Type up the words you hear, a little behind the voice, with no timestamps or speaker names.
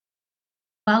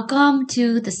Welcome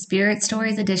to the Spirit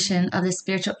Stories edition of the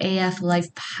Spiritual AF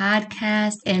Life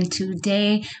podcast. And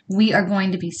today we are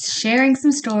going to be sharing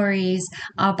some stories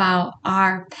about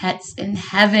our pets in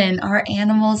heaven, our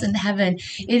animals in heaven.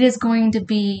 It is going to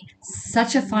be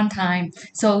such a fun time.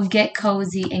 So get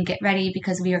cozy and get ready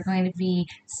because we are going to be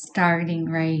starting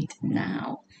right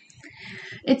now.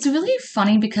 It's really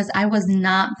funny because I was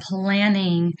not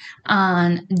planning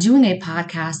on doing a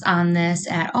podcast on this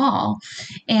at all.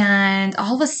 And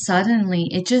all of a suddenly,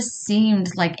 it just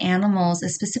seemed like animals,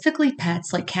 specifically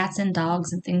pets like cats and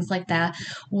dogs and things like that,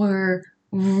 were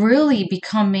really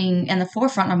becoming in the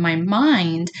forefront of my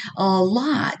mind a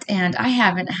lot. And I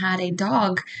haven't had a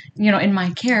dog, in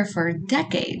my care for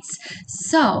decades.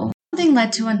 So something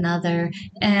led to another,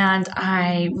 and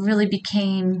I really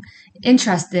became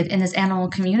interested in this animal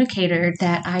communicator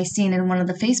that I seen in one of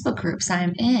the Facebook groups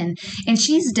I'm in. And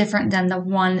she's different than the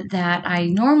one that I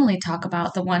normally talk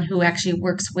about, the one who actually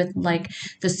works with like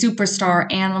the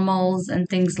superstar animals and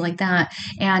things like that.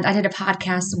 And I did a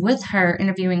podcast with her,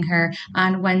 interviewing her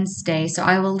on Wednesday. So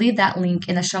I will leave that link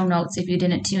in the show notes if you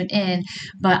didn't tune in.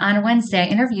 But on Wednesday, I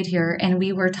interviewed her and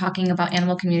we were talking about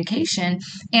animal communication.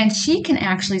 And she can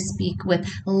actually speak with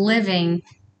living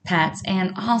pets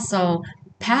and also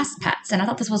past pets. And I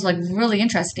thought this was like really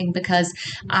interesting because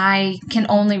I can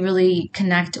only really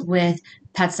connect with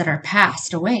pets that are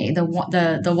passed away. The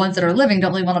ones that are living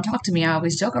don't really want to talk to me. I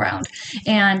always joke around.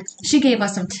 And she gave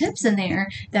us some tips in there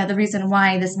that the reason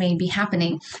why this may be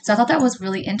happening. So I thought that was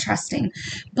really interesting.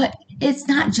 But it's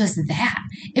not just that.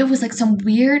 It was like some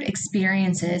weird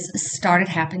experiences started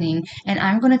happening. And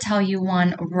I'm going to tell you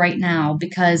one right now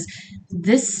because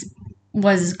this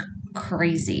was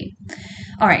crazy.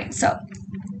 All right, so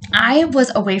I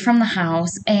was away from the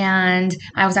house and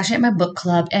I was actually at my book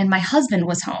club and my husband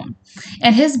was home.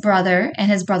 And his brother and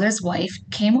his brother's wife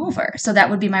came over. So that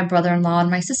would be my brother-in-law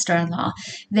and my sister-in-law.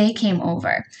 They came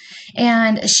over.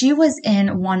 And she was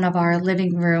in one of our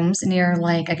living rooms near,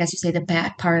 like, I guess you say the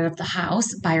back part of the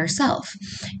house by herself.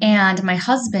 And my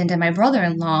husband and my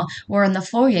brother-in-law were in the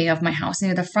foyer of my house,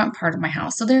 near the front part of my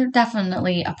house. So they're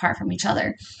definitely apart from each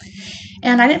other.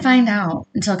 And I didn't find out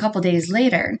until a couple days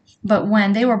later. But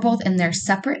when they were both in their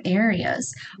separate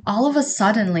areas, all of a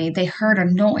suddenly they heard a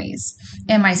noise.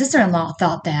 And my sister-in-law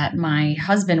thought that my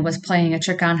husband was playing a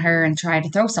trick on her and tried to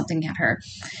throw something at her.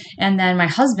 And then my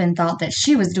husband thought that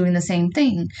she was doing the same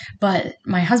thing. But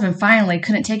my husband finally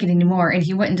couldn't take it anymore and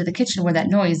he went into the kitchen where that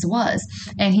noise was.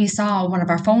 And he saw one of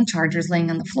our phone chargers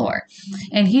laying on the floor.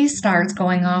 And he starts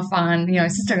going off on,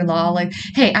 his sister-in-law, like,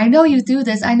 hey, I know you do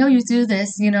this. I know you do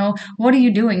this. What are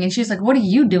you doing? And she's like, what are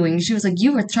you doing? And she was like,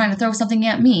 you were trying to throw something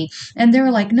at me. And they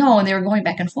were like, no. And they were going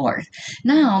back and forth.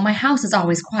 Now, my house is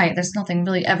always quiet. There's nothing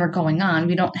really ever going on.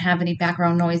 We don't have any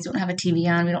background noise. We don't have a TV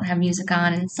on. We don't have music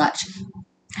on and such.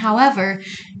 However,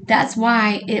 that's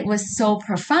why it was so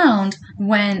profound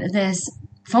when this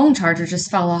phone charger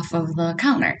just fell off of the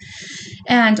counter.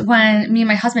 And when me and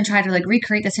my husband tried to like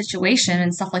recreate the situation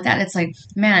and stuff like that, it's like,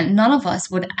 man, none of us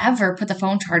would ever put the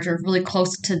phone charger really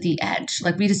close to the edge.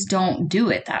 Like we just don't do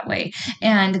it that way.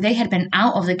 And they had been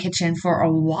out of the kitchen for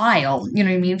a while, you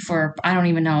know what I mean? For, I don't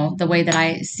even know, the way that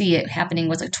I see it happening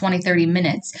was like 20, 30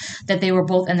 minutes that they were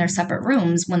both in their separate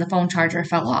rooms when the phone charger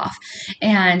fell off.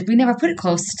 And we never put it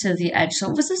close to the edge. So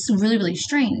it was just really, really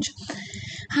strange.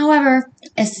 However,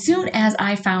 as soon as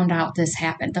I found out this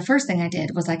happened, the first thing I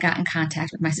did was I got in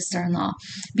contact with my sister-in-law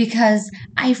because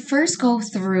I first go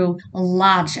through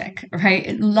logic,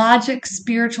 right? Logic,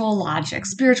 spiritual logic,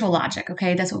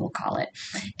 okay? That's what we'll call it.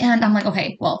 And I'm like,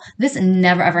 okay, well, this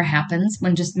never ever happens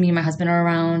when just me and my husband are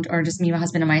around or just me, my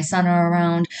husband and my son are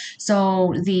around.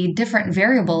 So the different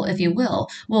variable, if you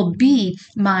will be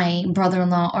my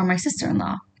brother-in-law or my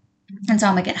sister-in-law. And so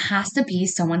I'm like, it has to be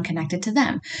someone connected to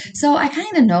them. So I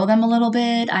kind of know them a little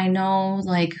bit. I know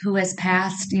like who has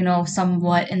passed,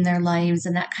 somewhat in their lives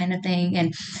and that kind of thing.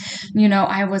 And,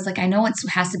 I was like, I know it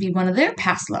has to be one of their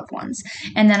past loved ones.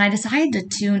 And then I decided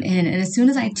to tune in. And as soon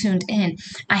as I tuned in,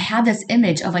 I had this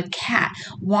image of a cat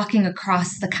walking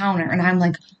across the counter. And I'm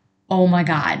like, oh my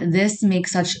God, this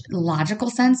makes such logical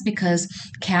sense because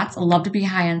cats love to be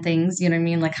high on things, you know what I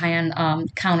mean? Like high on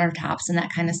countertops and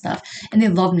that kind of stuff. And they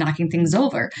love knocking things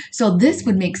over. So this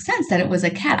would make sense that it was a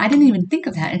cat. I didn't even think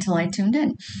of that until I tuned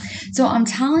in. So I'm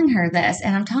telling her this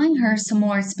and I'm telling her some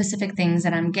more specific things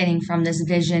that I'm getting from this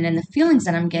vision and the feelings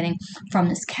that I'm getting from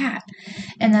this cat.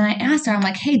 And then I asked her, I'm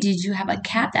like, hey, did you have a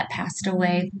cat that passed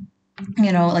away?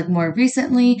 like more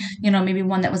recently, maybe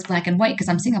one that was black and white, because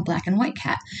I'm seeing a black and white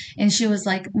cat. And she was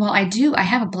like, well, I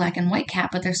have a black and white cat,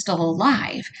 but they're still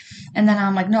alive. And then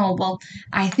I'm like, no, well,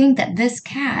 I think that this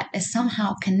cat is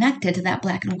somehow connected to that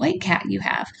black and white cat you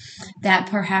have. That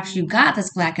perhaps you got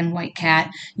this black and white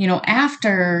cat,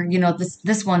 after,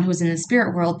 this one who's in the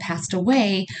spirit world passed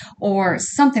away, or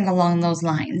something along those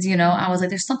lines. I was like,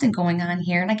 there's something going on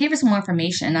here. And I gave her some more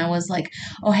information. I was like,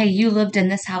 oh, hey, you lived in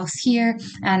this house here,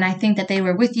 and I think that they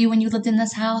were with you when you lived in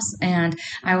this house. And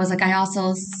I was like, I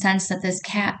also sensed that this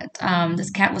cat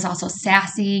was also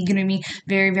sassy, you know what I mean?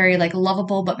 Very, very like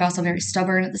lovable, but also very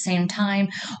stubborn at the same time.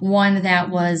 One that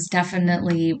was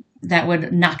definitely that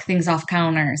would knock things off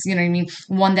counters, you know what I mean?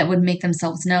 One that would make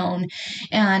themselves known.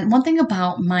 And one thing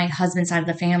about my husband's side of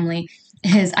the family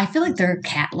is I feel like they're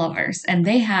cat lovers, and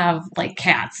they have like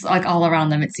cats like all around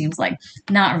them, it seems like.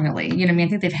 Not really, you know what I mean? I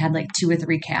think they've had like 2 or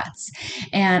 3 cats,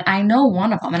 and I know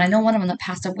one of them that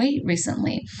passed away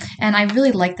recently, and I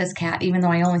really like this cat, even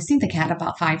though I only seen the cat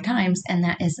about 5 times, and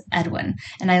that is Edwin.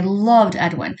 And I loved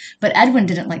Edwin, but Edwin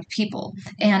didn't like people,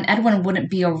 and Edwin wouldn't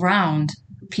be around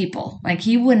people. Like,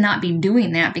 he would not be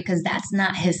doing that because that's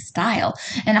not his style.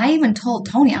 And I even told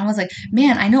Tony, I was like,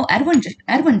 man, I know Edwin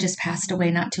just passed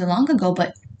away not too long ago,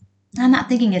 but I'm not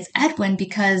thinking it's Edwin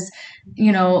because,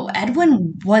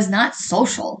 Edwin was not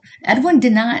social. Edwin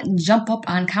did not jump up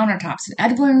on countertops.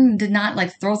 Edwin did not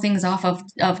like throw things off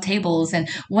of tables, and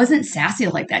wasn't sassy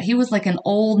like that. He was like an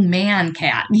old man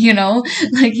cat,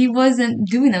 like he wasn't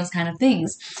doing those kind of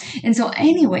things. And so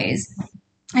anyways,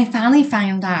 I finally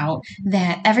found out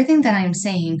that everything that I'm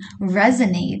saying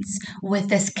resonates with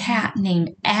this cat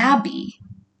named Abby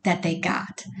that they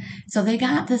got. So they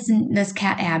got this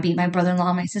cat, Abby. My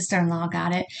brother-in-law, my sister-in-law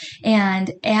got it,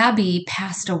 and Abby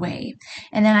passed away.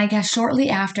 And then I guess shortly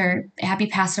after Abby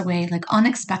passed away, like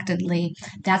unexpectedly,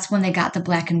 that's when they got the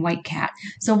black and white cat.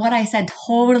 So what I said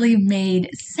totally made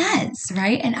sense,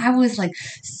 right? And I was like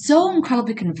so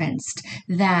incredibly convinced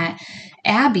that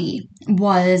Abby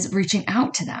was reaching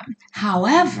out to them.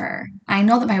 However, I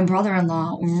know that my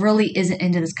brother-in-law really isn't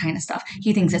into this kind of stuff.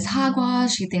 He thinks it's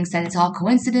hogwash. He thinks that it's all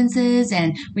coincidences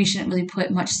and we shouldn't really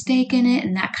put much stake in it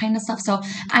and that kind of stuff. So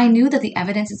I knew that the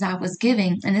evidences I was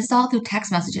giving, and this is all through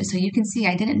text messages, so you can see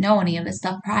I didn't know any of this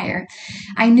stuff prior.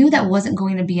 I knew that wasn't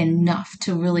going to be enough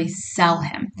to really sell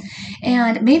him.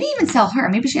 And maybe even sell her.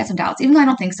 Maybe she had some doubts, even though I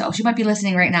don't think so. She might be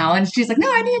listening right now and she's like, no,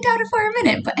 I didn't doubt it for a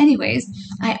minute. But anyways,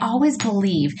 I always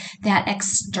believe that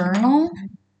external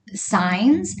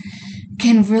signs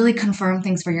can really confirm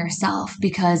things for yourself,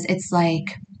 because it's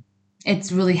like,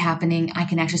 it's really happening. I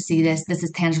can actually see this. This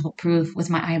is tangible proof with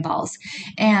my eyeballs.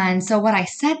 And so what I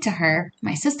said to her,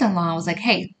 my sister-in-law, was like,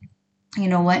 hey, you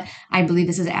know what? I believe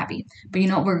this is Abby. But you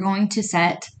know what? We're going to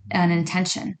set an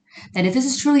intention that if this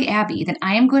is truly Abby, then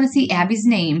I am going to see Abby's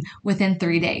name within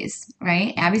 3 days,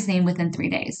 right? Abby's name within 3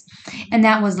 days. And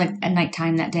that was like at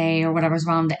nighttime that day, or whatever, was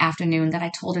around the afternoon that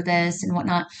I told her this and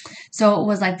whatnot. So it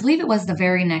was, I believe it was the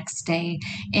very next day.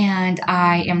 And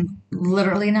I am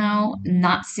literally now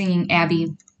not seeing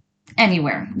Abby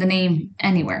anywhere, the name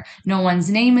anywhere. No one's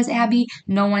name is Abby.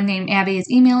 No one named Abby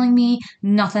is emailing me.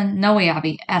 Nothing. No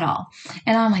Abby at all.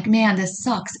 And I'm like, man, this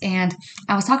sucks. And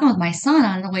I was talking with my son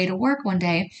on the way to work one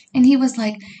day, and he was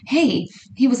like, hey,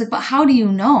 but how do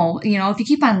you know? If you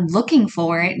keep on looking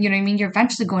for it, you know what I mean? You're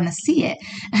eventually going to see it.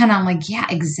 And I'm like, yeah,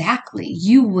 exactly.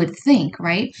 You would think,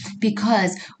 right?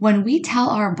 Because when we tell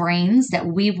our brains that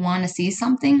we want to see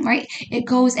something, right, it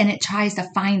goes and it tries to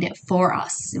find it for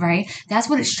us, right? That's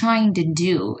what it's trying to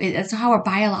do. That's how we're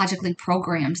biologically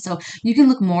programmed. So you can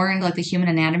look more into like the human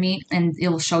anatomy, and it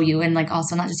will show you, and like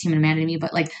also not just human anatomy,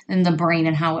 but like in the brain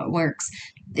and how it works.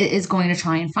 It is going to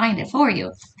try and find it for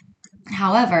you.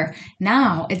 However,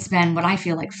 now it's been what I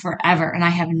feel like forever, and I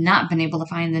have not been able to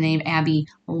find the name Abby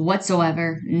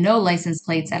whatsoever. No license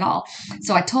plates at all.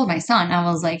 So I told my son, I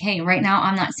was like, hey, right now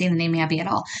I'm not seeing the name Abby at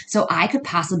all. So I could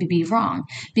possibly be wrong,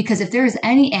 because if there is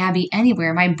any Abby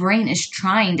anywhere, my brain is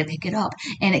trying to pick it up,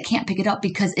 and it can't pick it up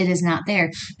because it is not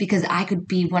there, because I could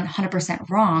be 100%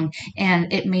 wrong,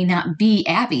 and it may not be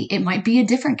Abby. It might be a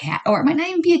different cat, or it might not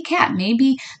even be a cat.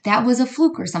 Maybe that was a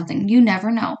fluke or something. You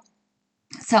never know.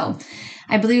 So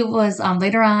I believe it was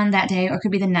later on that day, or it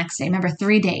could be the next day. Remember,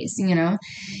 3 days,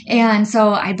 And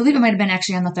so I believe it might have been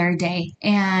actually on the 3rd day.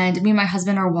 And me and my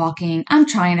husband are walking. I'm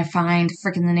trying to find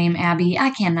freaking the name Abby.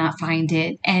 I cannot find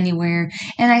it anywhere.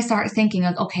 And I start thinking,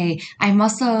 like, okay, I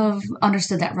must have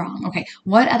understood that wrong. Okay,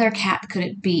 what other cat could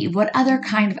it be? What other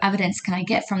kind of evidence can I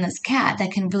get from this cat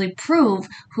that can really prove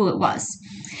who it was?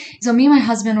 So me and my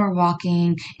husband were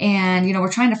walking, and,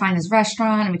 we're trying to find this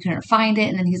restaurant, and we couldn't find it.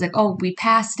 And then he's like, oh, we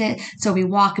passed it. So we we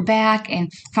walk back,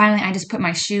 and finally I just put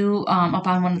my shoe up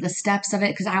on one of the steps of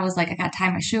it because I was like, I got to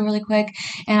tie my shoe really quick.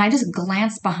 And I just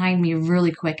glanced behind me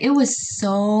really quick. It was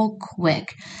so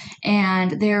quick.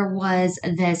 And there was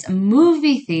this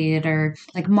movie theater,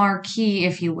 like marquee,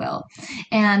 if you will.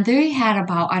 And they had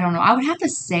about, I don't know, I would have to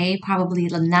say probably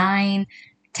 9,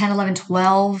 10, 11,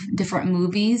 12 different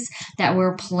movies that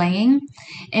were playing.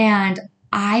 And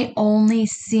I only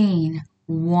seen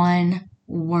one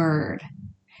word.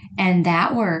 And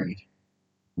that word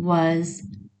was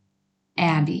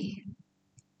Abby.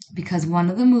 Because one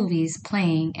of the movies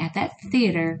playing at that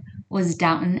theater was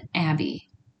Downton Abbey.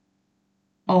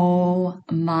 Oh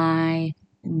my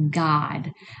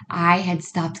God. I had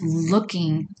stopped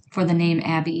looking for the name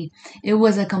Abby. It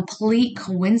was a complete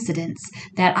coincidence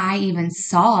that I even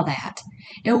saw that.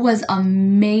 It was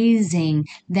amazing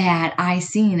that I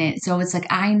seen it. So it's like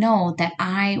I know that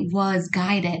I was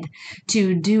guided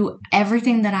to do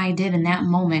everything that I did in that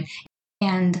moment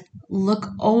and look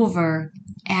over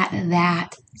at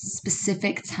that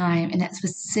specific time in that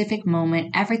specific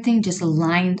moment. Everything just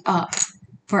lined up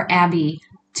for Abby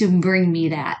to bring me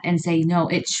that and say, no,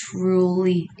 it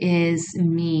truly is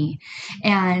me.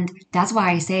 And that's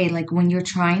why I say, like, when you're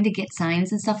trying to get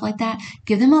signs and stuff like that,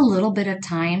 give them a little bit of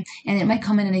time and it might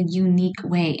come in a unique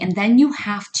way. And then you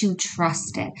have to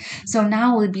trust it. So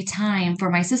now would be time for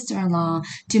my sister-in-law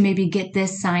to maybe get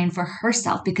this sign for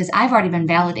herself because I've already been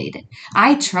validated.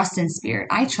 I trust in spirit.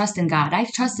 I trust in God. I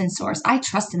trust in source. I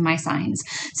trust in my signs.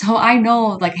 So I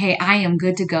know, like, hey, I am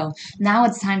good to go. Now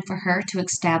it's time for her to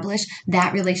establish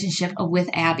that relationship with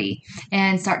Abby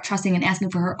and start trusting and asking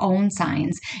for her own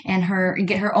signs and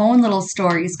get her own little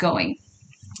stories going.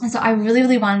 And so I really,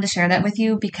 really wanted to share that with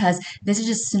you because this has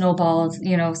just snowballed,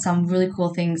 some really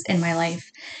cool things in my life.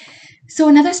 So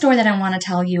another story that I want to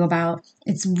tell you about,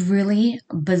 it's really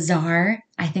bizarre.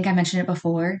 I think I mentioned it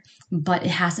before, but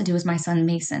it has to do with my son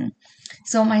Mason.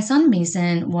 So my son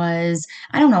Mason was,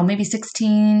 I don't know, maybe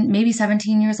 16, maybe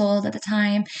 17 years old at the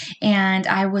time. And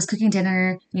I was cooking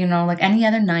dinner, like any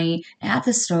other night at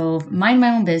the stove, mind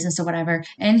my own business or whatever.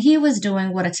 And he was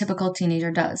doing what a typical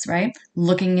teenager does, right?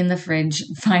 Looking in the fridge,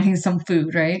 finding some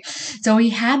food, right? So he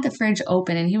had the fridge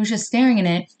open and he was just staring in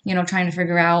it, trying to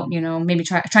figure out, maybe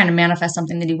trying to manifest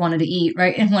something that he wanted to eat,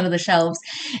 right? In one of the shelves.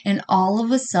 And all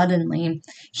of a sudden,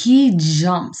 he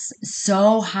jumps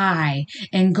so high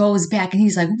and goes back and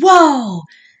he's like, whoa.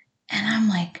 And I'm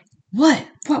like,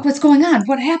 what's going on?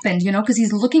 What happened? Because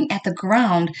he's looking at the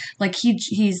ground like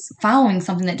he's following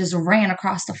something that just ran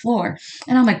across the floor.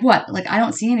 And I'm like, what? Like, I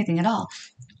don't see anything at all.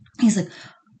 He's like,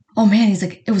 oh man, he's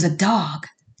like, it was a dog.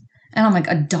 And I'm like,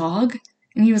 a dog?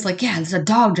 And he was like, yeah, there's a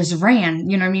dog just ran,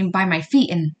 by my feet.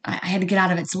 And I had to get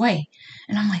out of its way.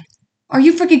 And I'm like, are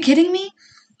you freaking kidding me?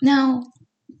 Now,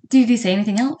 did he say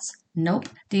anything else? Nope.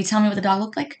 Did he tell me what the dog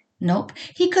looked like? Nope.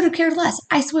 He could have cared less.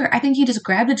 I swear. I think he just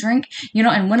grabbed a drink,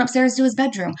 and went upstairs to his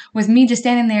bedroom with me just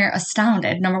standing there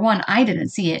astounded. Number one, I didn't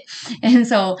see it. And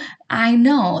so I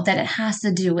know that it has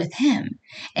to do with him.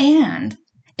 And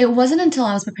it wasn't until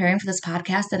I was preparing for this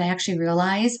podcast that I actually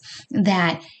realized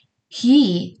that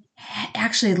he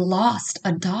actually lost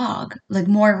a dog like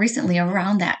more recently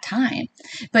around that time,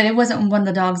 but it wasn't one of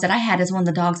the dogs that I had. Is one of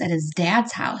the dogs at his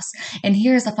dad's house. And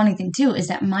here's the funny thing too, is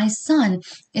that my son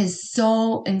is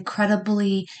so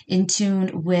incredibly in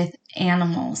tune with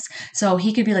animals. So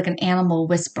he could be like an animal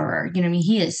whisperer.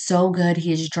 He is so good.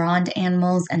 He is drawn to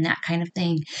animals and that kind of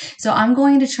thing. So I'm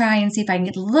going to try and see if I can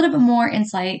get a little bit more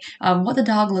insight of what the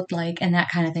dog looked like and that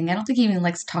kind of thing. I don't think he even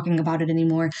likes talking about it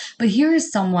anymore. But here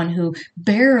is someone who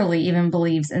barely even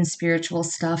believes in spiritual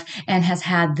stuff and has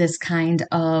had this kind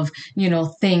of,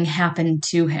 thing happen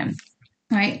to him.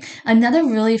 Right. Another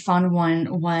really fun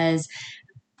one was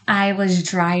I was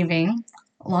driving.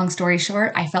 Long story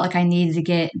short, I felt like I needed to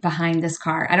get behind this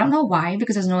car. I don't know why,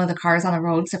 because there's no other cars on the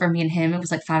road except for me and him. It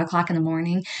was like 5 o'clock in the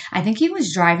morning. I think he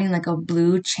was driving like a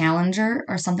blue Challenger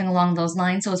or something along those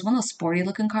lines. So it was one of those sporty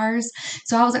looking cars.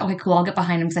 So I was like, okay, cool, I'll get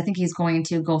behind him because I think he's going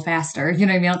to go faster. You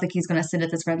know what I mean? I don't think he's going to sit at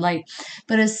this red light.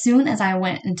 But as soon as I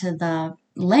went into the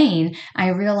lane, I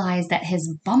realized that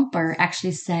his bumper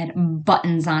actually said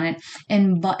Buttons on it.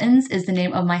 And Buttons is the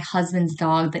name of my husband's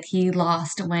dog that he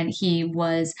lost when he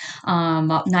was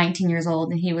about 19 years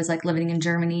old and he was like living in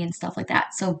Germany and stuff like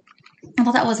that. So I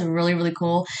thought that was really, really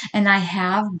cool. And I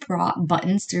have brought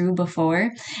buttons through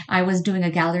before. I was doing a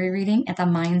gallery reading at the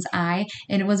Mind's Eye,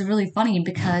 and it was really funny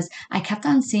because I kept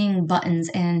on seeing buttons,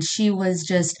 and she was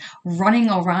just running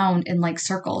around in like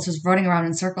circles, just running around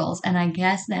in circles. And I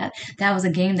guess that was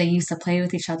a game they used to play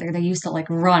with each other. They used to like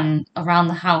run around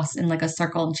the house in like a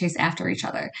circle and chase after each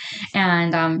other.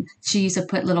 And she used to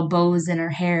put little bows in her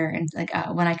hair. And like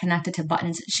when I connected to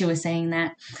buttons, she was saying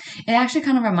that. It actually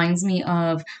kind of reminds me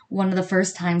of one of the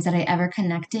first times that I ever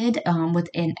connected with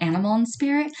an animal in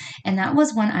spirit. And that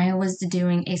was when I was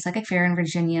doing a psychic fair in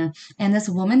Virginia. And this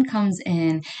woman comes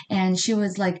in and she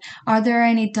was like, "Are there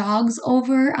any dogs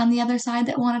over on the other side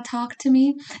that want to talk to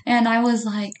me?" And I was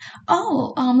like,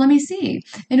 "Oh, let me see."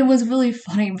 And it was really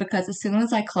funny because as soon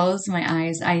as I closed my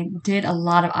eyes, I did a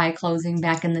lot of eye closing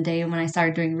back in the day when I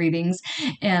started doing readings.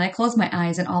 And I closed my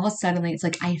eyes, and all of a sudden, it's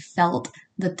like I felt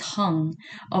the tongue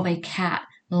of a cat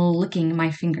licking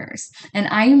my fingers. And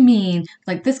I mean,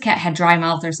 like this cat had dry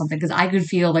mouth or something because I could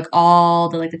feel like all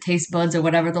the like the taste buds or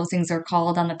whatever those things are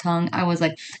called on the tongue. I was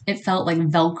like, it felt like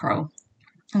Velcro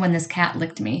when this cat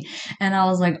licked me. And I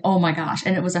was like, oh my gosh.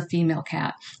 And it was a female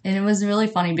cat. And it was really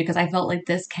funny because I felt like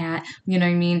this cat, you know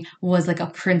what I mean, was like a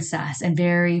princess and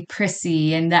very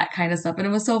prissy and that kind of stuff. And it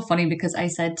was so funny because I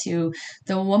said to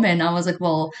the woman, I was like,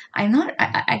 well, I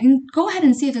can go ahead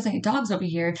and see if there's any dogs over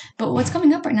here. But what's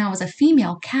coming up right now is a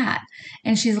female cat.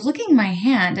 And she's licking my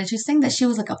hand and she's saying that she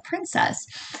was like a princess.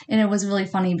 And it was really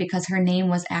funny because her name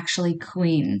was actually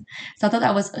Queen. So I thought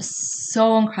that was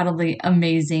so incredibly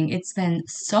amazing. It's been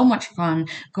so much fun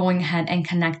going ahead and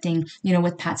connecting,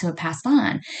 with pets who have passed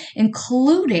on,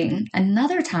 including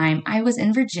another time I was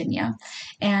in Virginia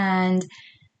and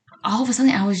all of a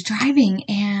sudden I was driving,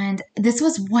 and this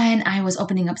was when I was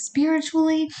opening up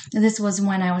spiritually. This was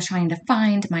when I was trying to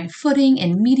find my footing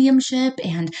in mediumship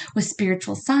and with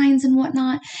spiritual signs and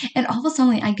whatnot. And all of a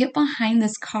sudden I get behind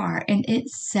this car and it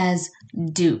says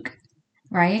Duke,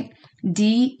 right?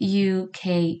 Duke.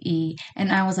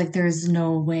 And I was like, there's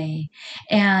no way.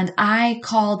 And I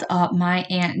called up my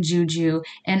Aunt Juju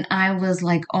and I was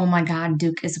like, oh my God,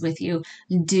 Duke is with you.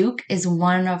 Duke is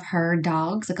one of her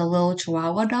dogs, like a little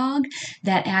Chihuahua dog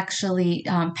that actually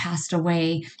passed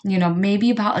away, maybe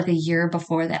about like a year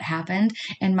before that happened.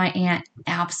 And my aunt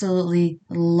absolutely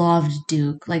loved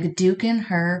Duke. Like Duke and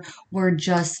her were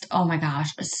just, oh my gosh,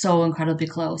 so incredibly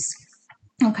close.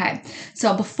 Okay,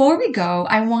 so before we go,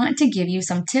 I want to give you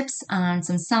some tips on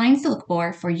some signs to look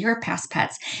for your past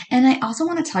pets. And I also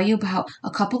want to tell you about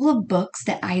a couple of books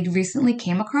that I recently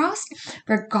came across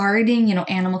regarding,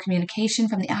 animal communication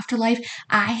from the afterlife.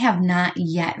 I have not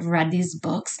yet read these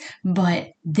books, but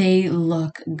they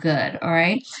look good, all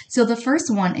right? So the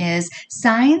first one is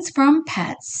Signs from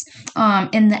Pets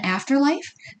in the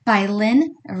Afterlife by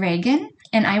Lynn Reagan.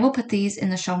 And I will put these in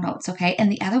the show notes, okay?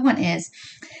 And the other one is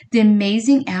The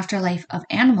Amazing Afterlife of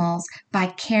Animals by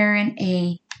Karen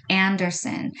A.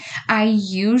 Anderson. I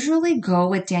usually go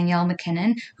with Danielle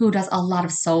McKinnon, who does a lot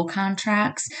of soul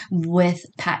contracts with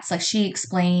pets. Like she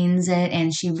explains it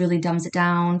and she really dumbs it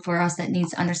down for us that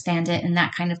needs to understand it and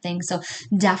that kind of thing. So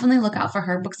definitely look out for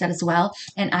her books as well.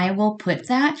 And I will put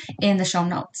that in the show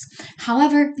notes.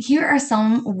 However, here are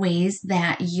some ways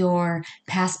that your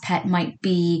past pet might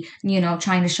be,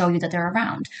 trying to show you that they're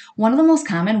around. One of the most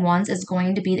common ones is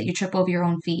going to be that you trip over your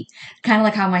own feet. Kind of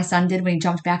like how my son did when he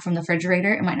jumped back from the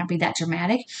refrigerator. It might not be that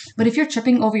dramatic, but if you're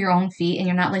tripping over your own feet and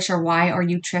you're not really sure why, or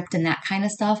you tripped and that kind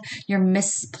of stuff, you're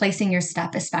misplacing your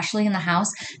step, especially in the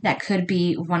house, that could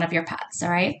be one of your pets, all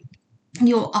right?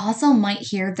 You also might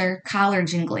hear their collar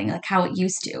jingling, like how it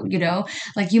used to,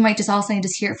 like you might just all of a sudden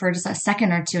just hear it for just a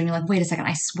second or two and you're like, wait a second,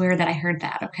 I swear that I heard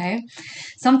that, okay?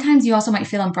 Sometimes you also might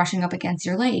feel them brushing up against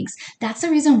your legs. That's the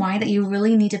reason why that you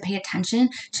really need to pay attention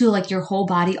to like your whole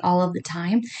body all of the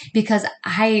time, because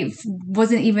I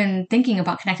wasn't even thinking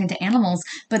about connecting to animals,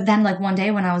 but then like one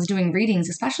day when I was doing readings,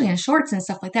 especially in shorts and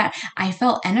stuff like that, I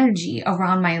felt energy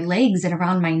around my legs and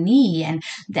around my knee, and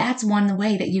that's one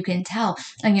way that you can tell.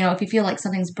 And if you feel like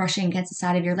something's brushing against the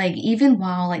side of your leg, even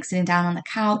while like sitting down on the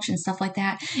couch and stuff like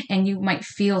that, and you might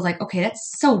feel like, okay,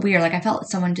 that's so weird, like I felt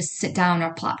someone just sit down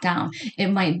or plop down, it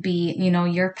might be,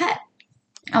 your pet.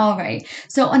 All right.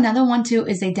 So another one too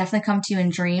is they definitely come to you in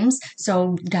dreams.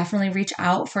 So definitely reach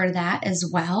out for that as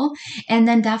well. And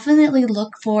then definitely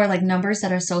look for like numbers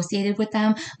that are associated with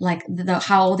them, like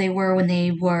how old they were when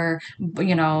they were,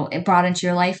 brought into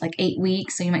your life, like 8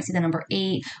 weeks. So you might see the number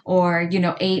 8, or,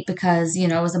 8 because,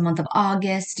 it was the month of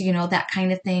August, that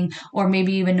kind of thing. Or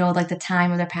maybe you even know like the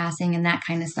time of their passing and that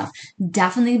kind of stuff.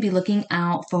 Definitely be looking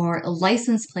out for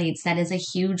license plates. That is a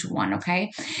huge one.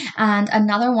 Okay. And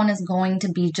another one is going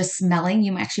to be be just smelling.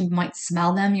 You actually might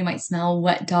smell them. You might smell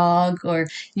wet dog or,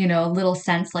 little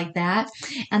scents like that.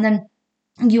 And then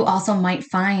you also might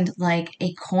find like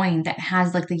a coin that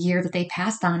has like the year that they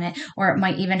passed on it, or it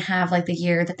might even have like the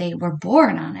year that they were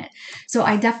born on it. So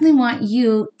I definitely want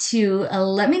you to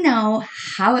let me know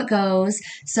how it goes.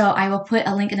 So I will put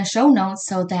a link in the show notes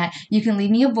so that you can leave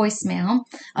me a voicemail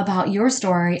about your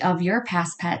story of your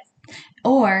past pet.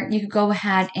 Or you could go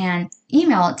ahead and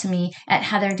email it to me at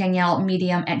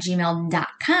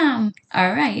heatherdaniellemedium@gmail.com.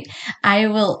 All right. I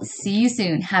will see you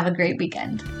soon. Have a great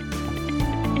weekend.